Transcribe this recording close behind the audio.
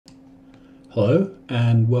Hello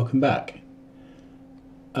and welcome back.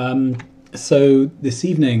 So this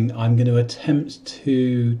evening I'm going to attempt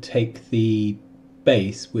to take the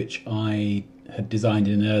base which I had designed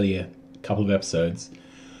in an earlier couple of episodes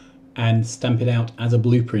and stamp it out as a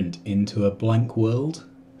blueprint into a blank world.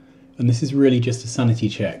 And this is really just a sanity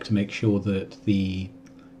check to make sure that the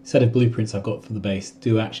set of blueprints I've got for the base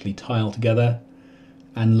do actually tile together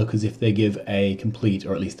and look as if they give a complete,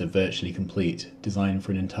 or at least a virtually complete, design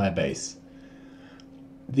for an entire base.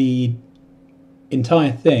 The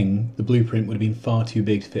entire thing, the blueprint, would have been far too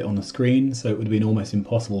big to fit on the screen, so it would have been almost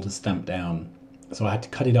impossible to stamp down. So I had to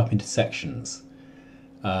cut it up into sections.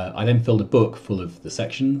 I then filled a book full of the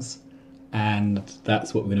sections, and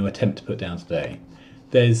that's what we're going to attempt to put down today.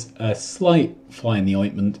 There's a slight fly in the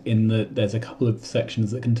ointment in that there's a couple of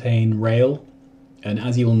sections that contain rail, and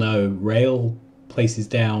as you'll know, rail places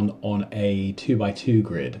down on a 2x2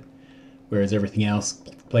 grid, whereas everything else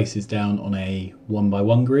places down on a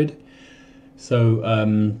 1x1 grid. So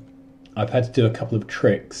I've had to do a couple of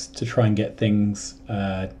tricks to try and get things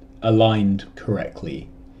aligned correctly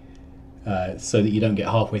so that you don't get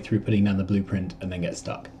halfway through putting down the blueprint and then get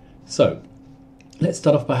stuck. So let's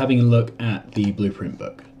start off by having a look at the blueprint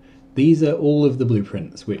book. These are all of the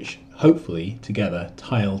blueprints which hopefully together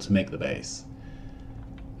tile to make the base.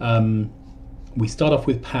 We start off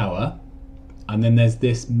with power, and then there's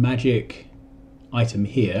this magic item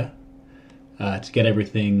here to get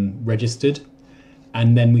everything registered,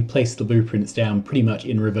 and then we place the blueprints down pretty much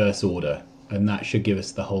in reverse order, and that should give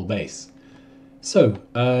us the whole base. So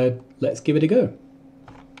let's give it a go.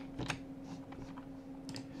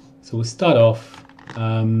 So we'll start off,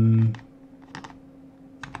 there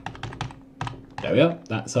we are,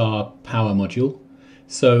 that's our power module.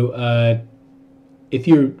 So if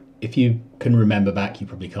you can remember back, you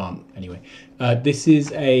probably can't anyway. This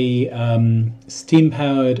is a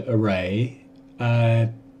steam-powered array.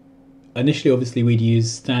 Initially, obviously, we'd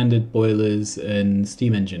use standard boilers and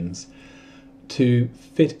steam engines to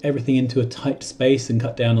fit everything into a tight space and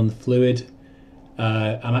cut down on the fluid.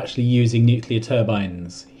 I'm actually using nuclear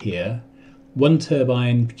turbines here. One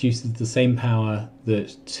turbine produces the same power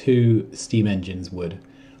that 2 steam engines would,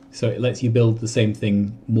 so it lets you build the same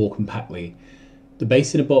thing more compactly. The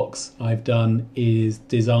base in a box I've done is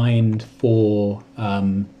designed for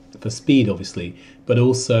speed, obviously, but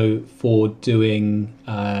also for doing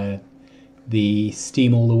the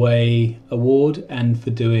Steam All the Way award and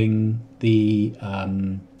for doing the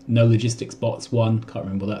No Logistics Bots one, can't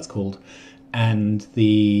remember what that's called, and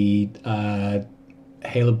the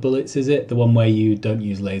Hail of Bullets, is it? The one where you don't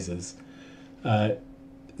use lasers.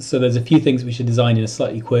 So there's a few things which are designed in a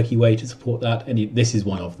slightly quirky way to support that, and this is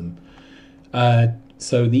one of them.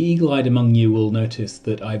 So the eagle-eyed among you will notice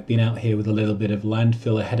that I've been out here with a little bit of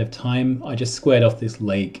landfill ahead of time. I just squared off this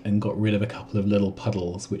lake and got rid of a couple of little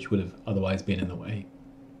puddles which would have otherwise been in the way.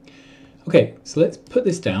 Okay, so let's put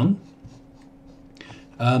this down.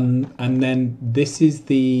 And then this is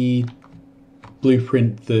the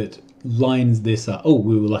blueprint that lines this up. Oh,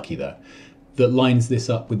 we were lucky there. That lines this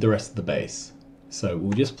up with the rest of the base. So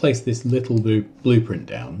we'll just place this little blueprint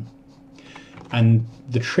down. And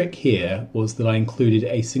the trick here was that I included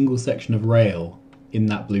a single section of rail in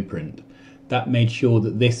that blueprint. That made sure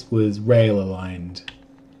that this was rail aligned.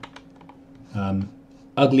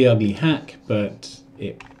 Ugly hack, but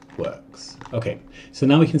it works. Okay, so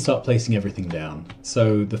now we can start placing everything down.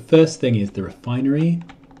 So the first thing is the refinery.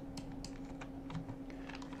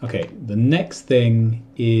 Okay, the next thing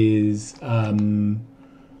is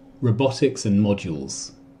robotics and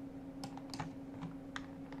modules.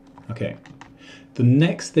 Okay. The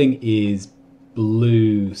next thing is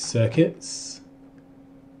blue circuits.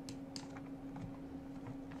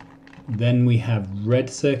 Then we have red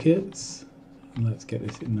circuits. Let's get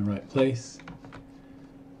this in the right place.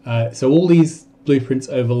 So all these blueprints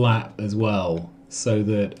overlap as well, so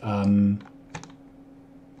that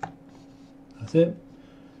that's it.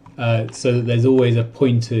 So that there's always a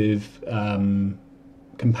point of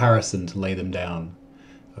comparison to lay them down.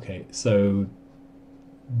 Okay, so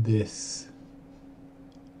this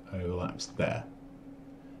overlaps there.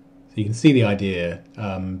 So you can see the idea.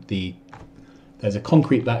 There's a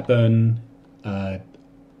concrete backbone,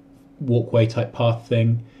 walkway type path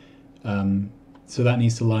thing. So that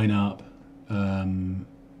needs to line up. I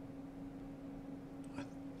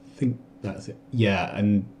think that's it. Yeah,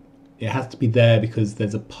 and it has to be there because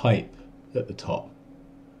there's a pipe at the top.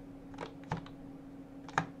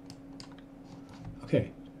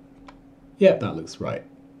 Okay. Yeah, that looks right.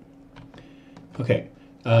 Okay.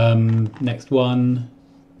 Next one.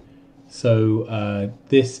 So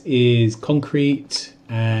this is concrete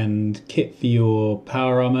and kit for your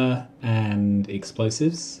power armor and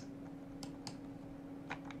explosives.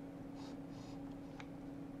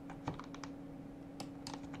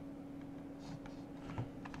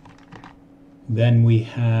 Then we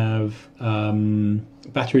have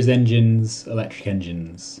batteries, engines, electric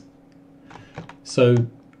engines. So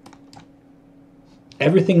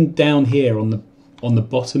everything down here on the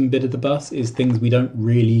bottom bit of the bus is things we don't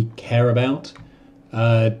really care about.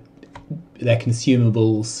 They're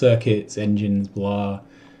consumable circuits, engines, blah,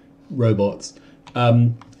 robots.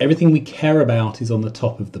 Everything we care about is on the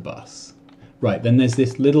top of the bus. Right, then there's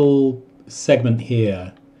this little segment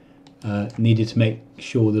here needed to make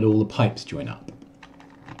sure that all the pipes join up.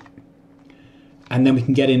 And then we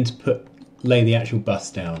can get in to lay the actual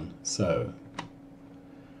bus down. So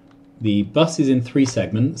the bus is in 3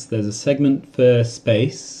 segments. There's a segment for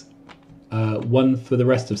space, one for the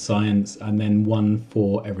rest of science, and then one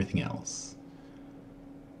for everything else.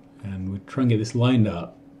 And we'll try and get this lined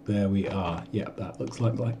up. There we are. Yeah, that looks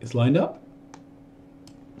like it's lined up.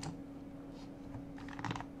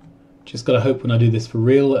 Just got to hope when I do this for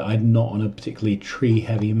real that I'm not on a particularly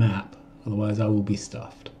tree-heavy map. Otherwise I will be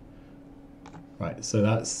stuffed. Right, so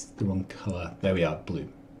that's the wrong colour. There we are, blue.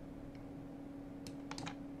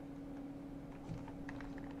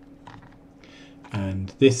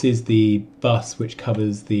 And this is the bus which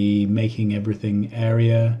covers the making everything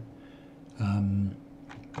area.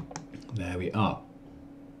 There we are.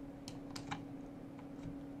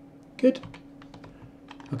 Good.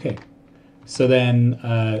 Okay. So then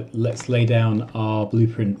let's lay down our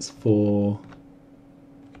blueprints for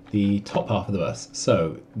the top half of the bus.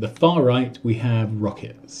 So the far right we have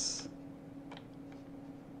rockets.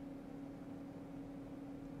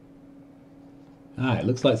 It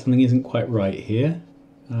looks like something isn't quite right here.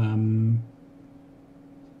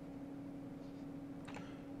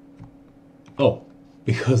 Oh,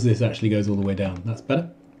 because this actually goes all the way down. That's better.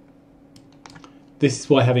 This is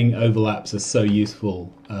why having overlaps are so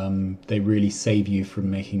useful. They really save you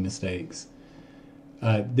from making mistakes.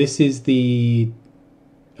 This is the...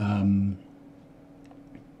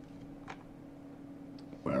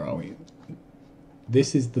 where are we?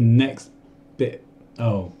 This is the next bit.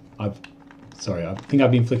 Oh, sorry, I think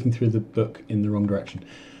I've been flicking through the book in the wrong direction.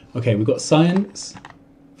 Okay, we've got science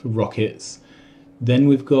for rockets. Then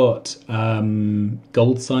we've got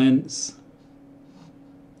gold science.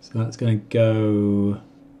 So that's going to go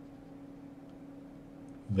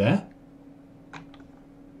there.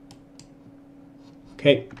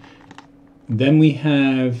 Okay. Then we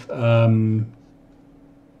have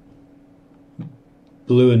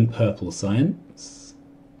blue and purple science.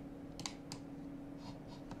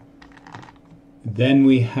 Then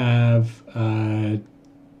we have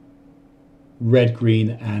red, green,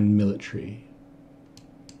 and military.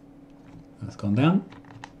 That's gone down.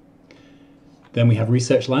 Then we have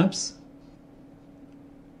research labs.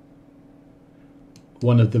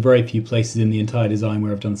 One of the very few places in the entire design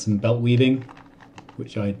where I've done some belt weaving,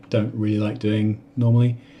 which I don't really like doing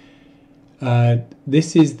normally.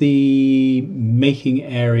 This is the making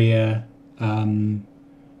area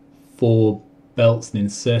for belts and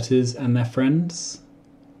inserters and their friends.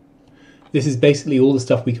 This is basically all the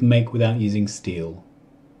stuff we can make without using steel.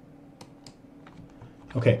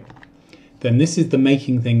 Okay, then this is the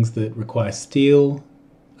making things that require steel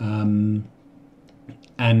and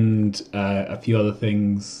a few other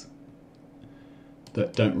things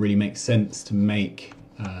that don't really make sense to make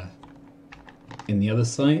in the other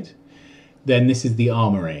side. Then this is the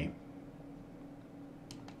armory.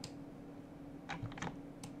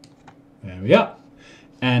 There we are.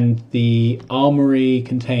 And the armory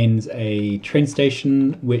contains a train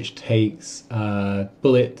station which takes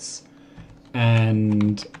bullets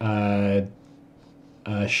and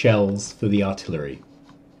shells for the artillery.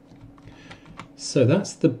 So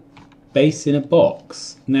that's the base in a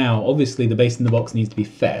box. Now, obviously the base in the box needs to be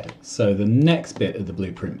fed. So the next bit of the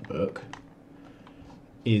blueprint book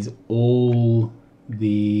is all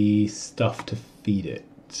the stuff to feed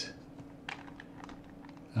it.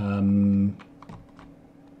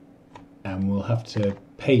 And we'll have to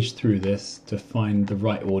page through this to find the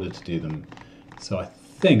right order to do them. So I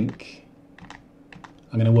think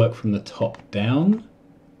I'm going to work from the top down.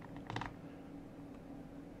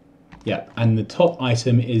 Yeah, and the top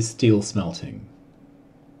item is steel smelting.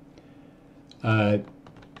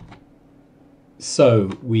 So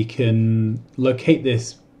we can locate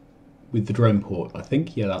this with the drone port, I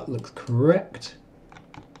think. Yeah, that looks correct.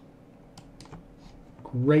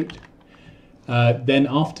 Great. Then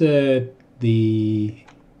after the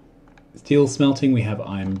steel smelting, we have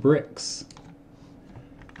iron bricks.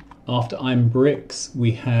 After iron bricks,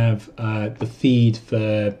 we have the feed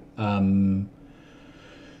for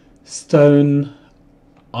stone,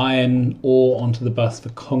 iron ore onto the bus for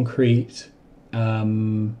concrete,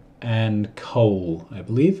 and coal, I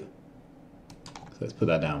believe. So let's put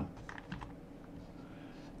that down.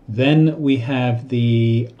 Then we have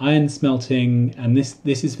the iron smelting, and this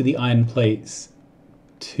is for the iron plates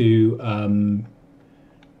to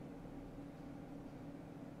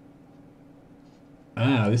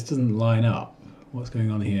this doesn't line up. What's going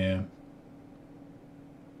on here?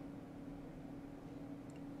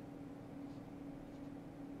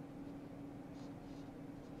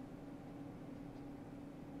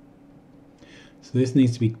 So this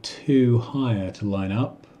needs to be 2 higher to line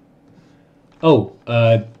up. Oh,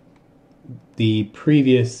 the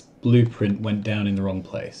previous blueprint went down in the wrong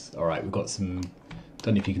place. All right, we've got some.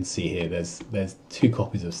 Don't know if you can see here. There's 2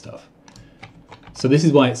 copies of stuff. So this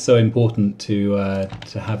is why it's so important to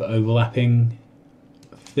have overlapping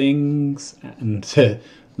things and to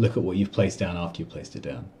look at what you've placed down after you've placed it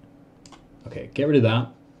down. Okay, get rid of that.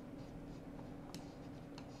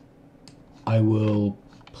 I will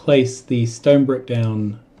place the stone brick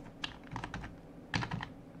down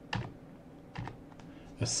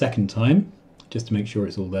a second time, just to make sure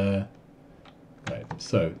it's all there. Right,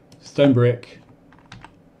 so stone brick,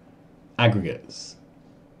 aggregates.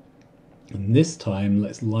 And this time,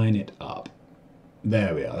 let's line it up.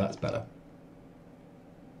 There we are, that's better.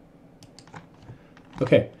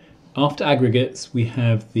 Okay, after aggregates, we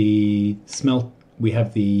have the smelting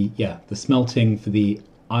for the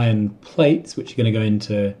iron plates, which are going to go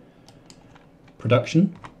into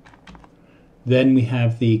production. Then we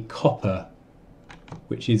have the copper,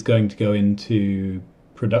 which is going to go into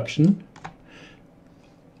production.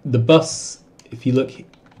 The bus, if you look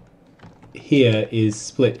here, is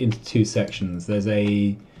split into 2 sections. There's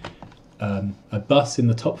a bus in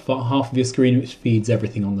the top half of your screen which feeds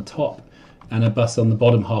everything on the top, and a bus on the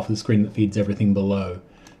bottom half of the screen that feeds everything below.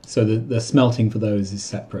 So the smelting for those is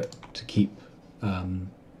separate to keep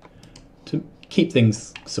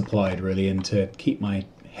things supplied, really, and to keep my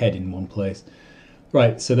head in one place.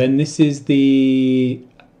 Right, so then this is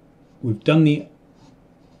we've done the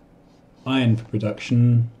iron for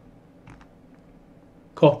production,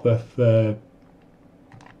 copper for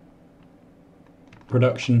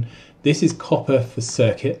production. This is copper for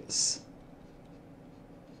circuits.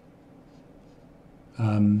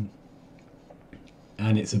 And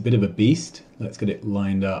it's a bit of a beast. Let's get it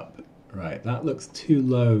lined up. Right, that looks too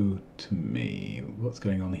low to me. What's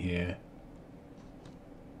going on here?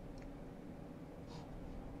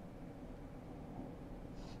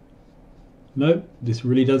 Nope, this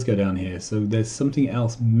really does go down here, so there's something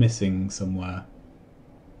else missing somewhere.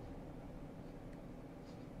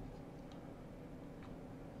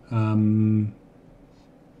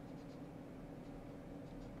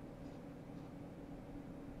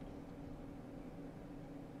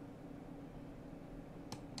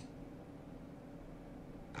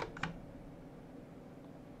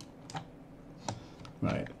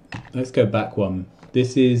 Right, let's go back one.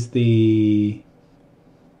 This is the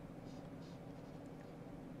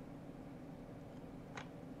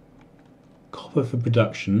copper for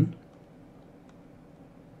production.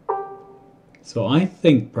 So I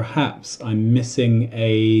think perhaps I'm missing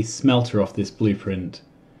a smelter off this blueprint.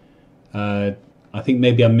 I think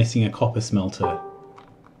maybe I'm missing a copper smelter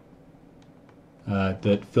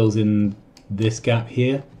that fills in this gap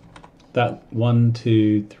here. That 1,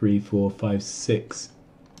 2, 3, 4, 5, 6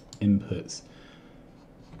 inputs.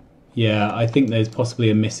 Yeah, I think there's possibly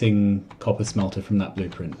a missing copper smelter from that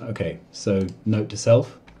blueprint. Okay, so note to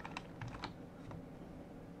self.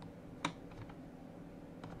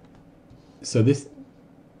 So this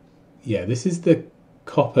is the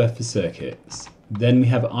copper for circuits. Then we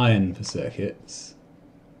have iron for circuits,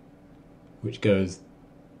 which goes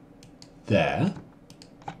there.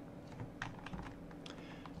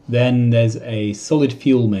 Then there's a solid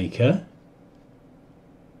fuel maker,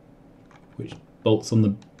 which bolts on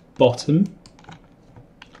the bottom.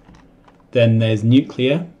 Then there's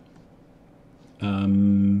nuclear,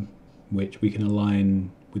 which we can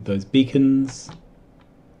align with those beacons.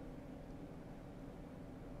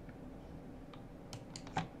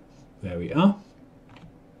 There we are.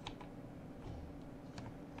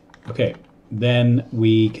 Okay, then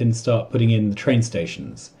we can start putting in the train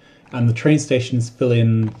stations. And the train stations fill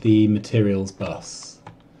in the materials bus.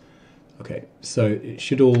 Okay, so it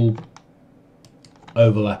should all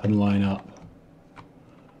overlap and line up.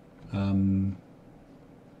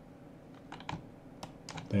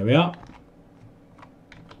 There we are.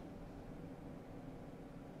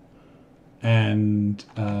 And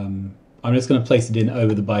I'm just going to place it in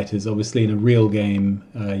over the biters. Obviously, in a real game,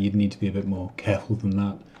 you'd need to be a bit more careful than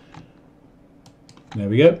that. There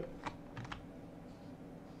we go.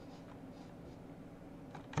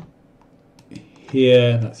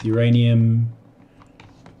 Here, that's uranium.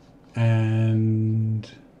 And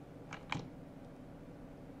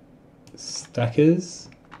stackers.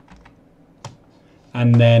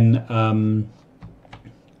 And then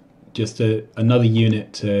just another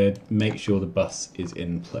unit to make sure the bus is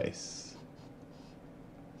in place.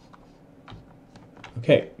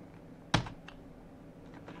 Okay.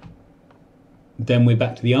 Then we're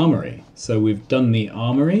back to the armory. So we've done the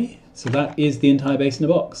armory. So that is the entire base in a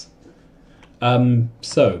box.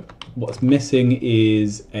 So what's missing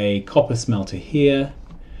is a copper smelter here.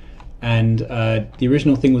 And the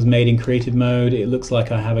original thing was made in creative mode. It looks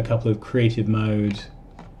like I have a couple of creative mode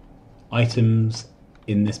items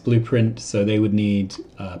in this blueprint. So they would need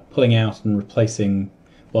pulling out and replacing,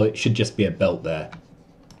 well, it should just be a belt there.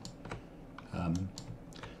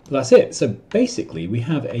 But that's it. So basically we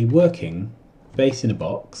have a working base in a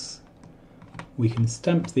box. We can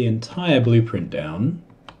stamp the entire blueprint down.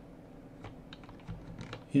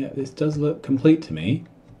 Yeah, this does look complete to me.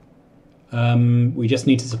 We just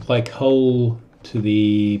need to supply coal to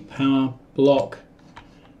the power block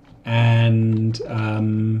and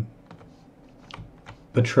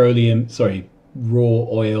raw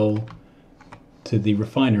oil to the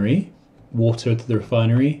refinery, water to the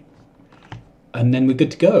refinery, and then we're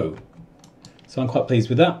good to go. So I'm quite pleased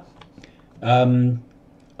with that.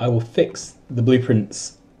 I will fix the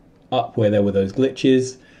blueprints up where there were those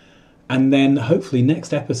glitches, and then hopefully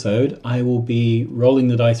next episode I will be rolling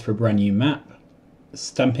the dice for a brand new map,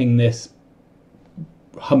 stamping this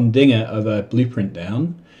humdinger of a blueprint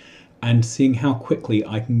down, and seeing how quickly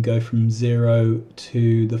I can go from 0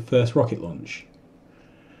 to the first rocket launch.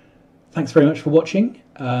 Thanks very much for watching.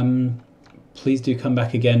 Please do come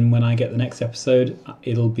back again when I get the next episode.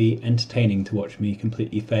 It'll be entertaining to watch me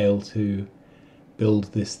completely fail to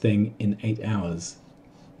build this thing in 8 hours.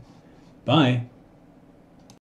 Bye.